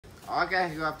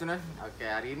Okay, good afternoon. Okay,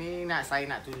 hari ni saya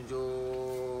nak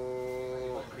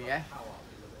tunjuk ni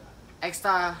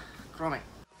extra Grommets.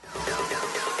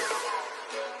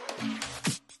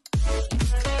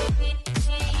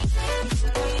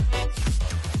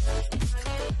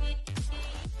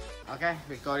 Okay,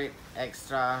 we call it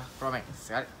extra Grommets.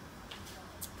 Right?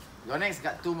 Yonex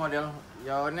got two model.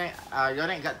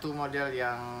 Yonex got two model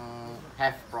yang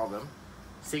have problem.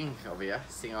 Sink over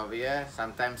here,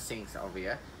 sometimes sinks over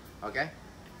here. Okay,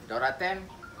 Dora 10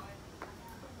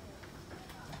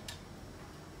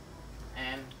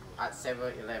 and at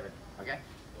 7-11. Okay,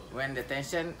 when the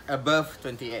tension above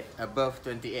 28,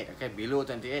 okay, below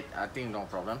 28, I think no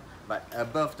problem, but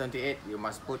above 28, you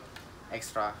must put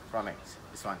extra Grommets.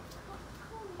 This one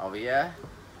over here,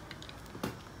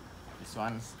 this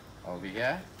one's over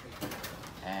here,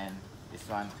 and this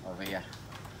one over here.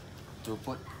 To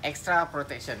put extra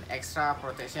protection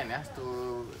ya,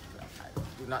 to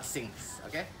do not sink,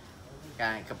 okay?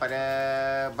 Kan kepada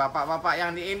bapak-bapak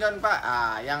yang di Indon pak,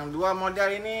 yang dua model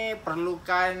ini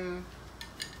perlukan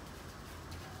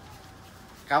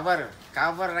cover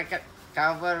racket,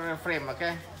 cover frame,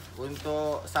 okay?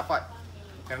 Untuk support.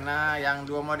 Kerana yang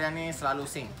dua model ni selalu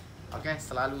sink, okay?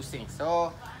 Selalu sink. So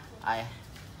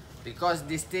because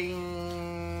this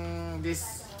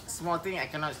small thing I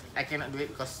cannot do it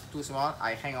because too small.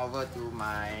 I hang over to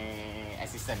my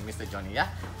assistant, Mr. Johnny. Yeah.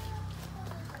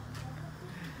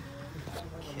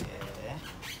 Okay.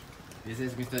 This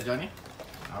is Mr. Johnny.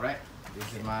 All right. This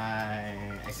is my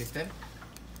assistant.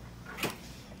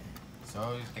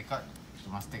 So take out.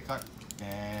 You must take out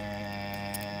the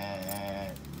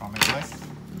Grommets first.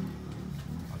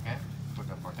 Okay. Put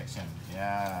the protection.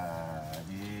 Yeah.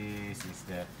 This is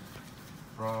the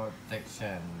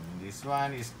protection. This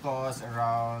one is cost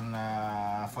around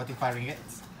 45 ringgit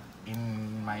in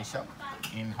my shop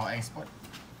in Ho Eng Sport.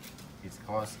 It's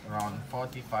cost around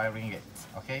 45 ringgit.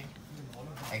 Okay,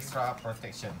 extra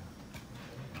protection.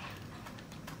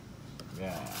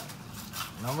 Yeah.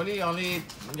 Normally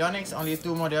Yonex only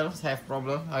two models have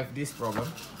this problem.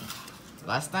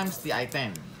 Last time the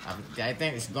i10. The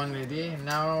i10 is gone already.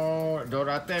 Now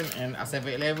Dora 10 and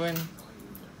A711.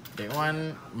 That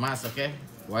one must, okay.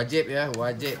 Wajib ya,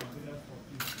 wajib.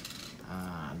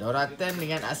 Dora 10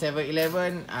 dengan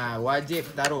A711 wajib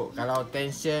taruh kalau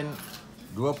tension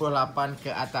 28 ke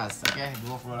atas, okey,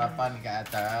 28 ke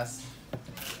atas.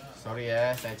 Sorry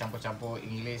ya, saya campur-campur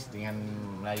English dengan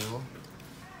Melayu.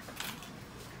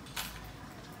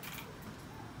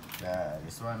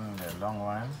 This one the long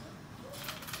one.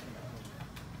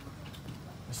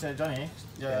 Mr. Johnny,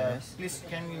 yes. Please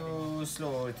can you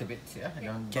slow a little bit, yeah?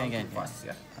 Don't too fast,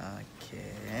 yeah?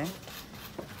 Okay.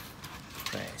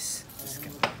 Press.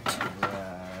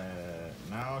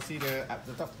 Now see the up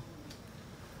the top.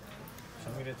 Show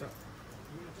me the top.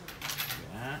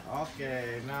 Yeah.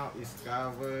 Okay, now it's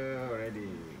cover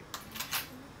already.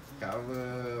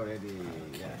 Cover already.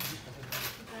 Yeah.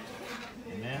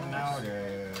 And then now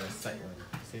the side one.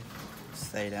 See?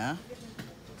 Side, huh?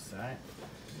 Side.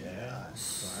 Yeah,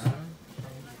 this one.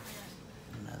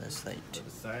 Another side.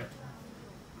 This side.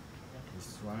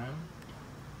 This one.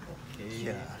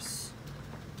 Okay. Yes.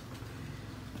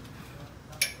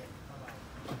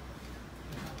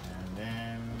 And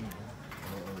then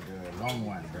the long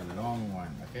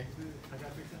one. Okay.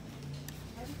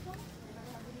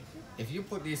 If you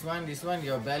put this one,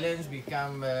 your balance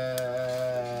become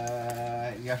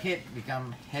your head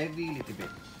become heavy little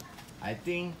bit. I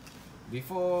think.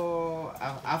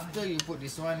 After you put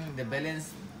this one, the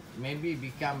balance maybe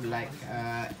become like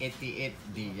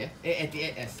 88D, yeah?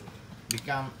 88S.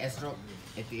 Become S-stroke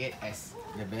 88S.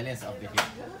 The balance of the hip.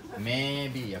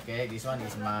 Maybe, okay? This one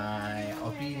is my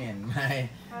opinion.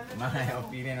 My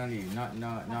opinion only. Not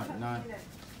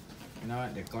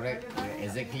the correct, the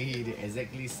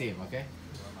exactly same, okay?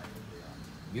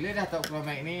 Bila dah tahu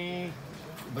Grommets ni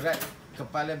berat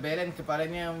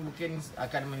kepalanya mungkin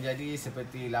akan menjadi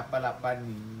seperti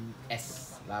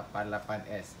 88S.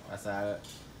 Pasal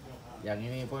yang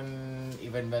ini pun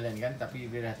even balance kan, tapi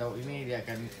dia dah tahu ini dia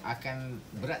akan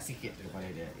berat sikit kepala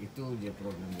dia. Itu dia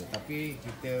problem dia. Tapi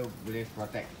kita boleh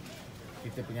protect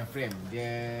kita punya frame.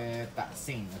 Dia tak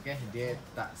sink, okay? Dia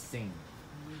tak sink.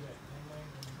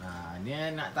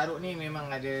 Dia nak taruh ni memang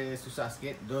ada susah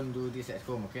sikit. Don't do this at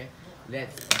home, okay?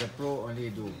 Let the pro only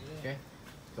do, okay?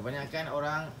 Kebanyakan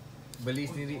orang beli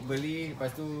sendiri,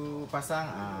 lepas tu pasang,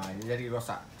 dia jadi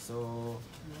rosak. So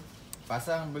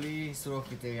pasang, beli, suruh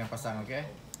kita yang pasang,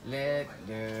 okay? Let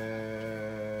the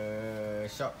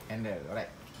shop handle,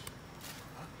 alright?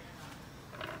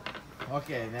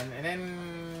 Okay, and then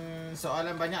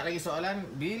soalan, banyak lagi soalan.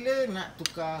 Bila nak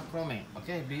tukar Grommets?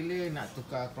 Okay, bila nak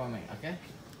tukar Grommets? Okay,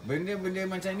 benda-benda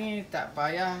macam ni tak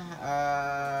payah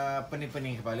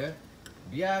pening-pening kepala.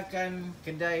 Biarkan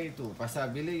kedai tu,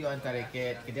 pasal bila you hantar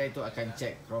raket, kedai tu akan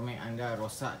check Grommets anda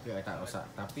rosak ke tak rosak.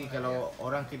 Tapi kalau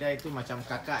orang kedai tu macam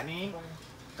kakak ni,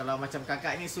 kalau macam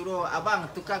kakak ni suruh abang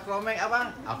tukar Grommets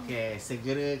abang, okay,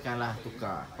 segerakanlah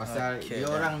tukar. Pasal dia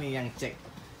orang ni yang check.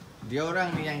 Dia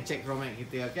orang ni yang check Grommets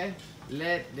kita, okay?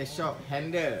 Let the shop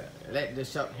handle. Let the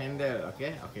shop handle,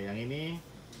 okay? Okay, yang ini,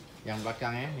 yang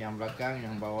belakang yang belakang,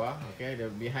 yang bawah, okay?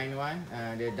 The behind one,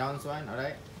 the down one,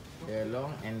 alright? The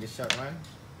long and the short one,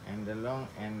 and the long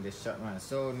and the short one.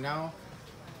 So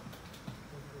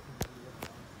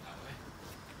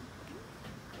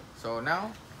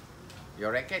now, your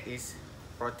racket is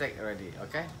protect already,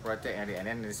 okay? Protect already, and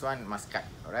then this one must cut,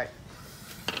 alright?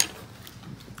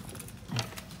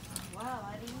 Wow,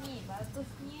 hari ni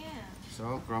bagusnya.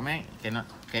 So Grommets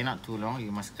cannot too long. You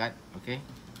must cut, okay?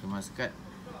 You must cut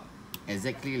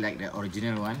exactly like the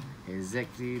original one.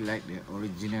 Exactly like the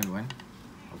original one,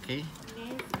 okay?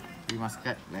 You must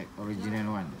cut like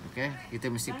original one, okay? Kita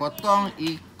mesti potong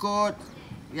ikut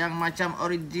yang macam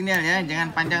original ya.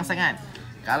 Jangan panjang sangat.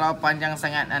 Kalau panjang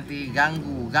sangat nanti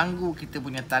ganggu kita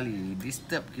punya tali,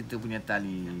 disturb kita punya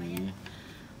tali.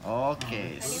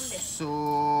 Okay, so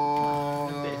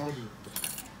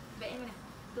Beg yang mana?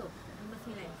 Tu,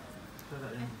 59.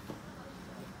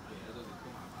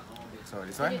 so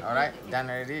this one, alright,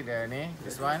 done already.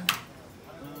 This one,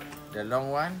 the long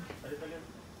one,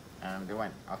 and the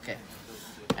one, okay.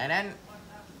 And then,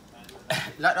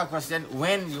 lot of question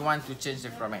when you want to change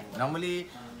the Grommets. Normally,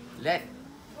 let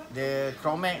the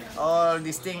Grommets, all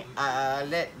these thing,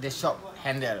 let the shop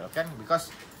handle, okay? Because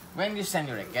when you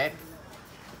send your racket,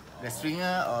 the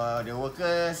stringer or the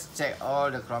workers check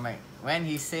all the Grommets. When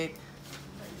he said,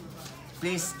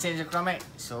 please change the Grommets,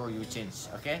 so you change,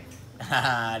 okay?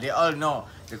 They all know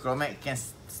the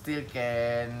Grommets still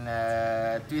can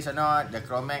twist or not. The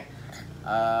Grommets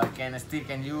still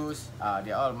can use.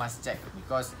 They all must check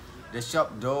because the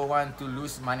shop don't want to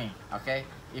lose money, okay?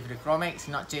 If the Grommets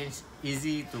not changed,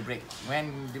 easy to break.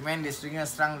 When the stringer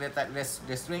strung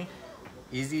the string,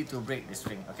 easy to break the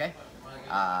string, okay?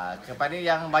 Kepada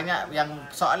yang banyak yang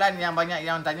soalan yang banyak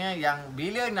yang tanya yang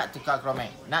bila nak tukar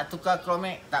Grommets. Nak tukar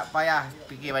Grommets tak payah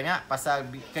fikir banyak pasal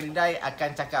kedai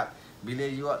akan cakap. Bila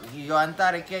you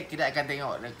hantar raket, kedai akan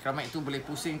tengok Grommets tu boleh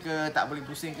pusing ke, tak boleh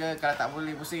pusing ke. Kalau tak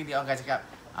boleh pusing, dia akan cakap,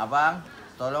 abang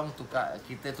tolong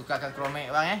kita tukarkan Grommets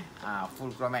bang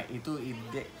full Grommets. Itu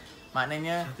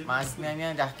maknanya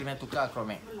dah kena tukar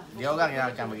Grommets. Dia orang yang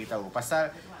akan beritahu.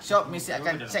 Pasal shop mesti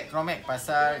akan check Grommets.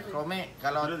 Pasal Grommets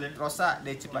kalau rosak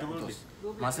dia cepat putus.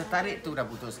 Masa tarik tu dah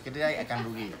putus, kedai akan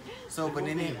rugi. So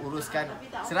benda ni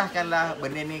serahkanlah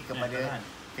benda ni kepada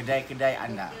kedai-kedai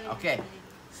anda. Okay.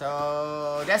 So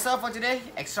that's all for today.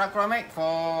 Extra Grommets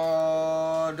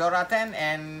for Dora 10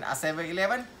 and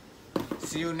A711.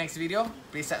 See you next video.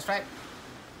 Please subscribe.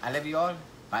 I love you all.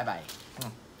 Bye bye.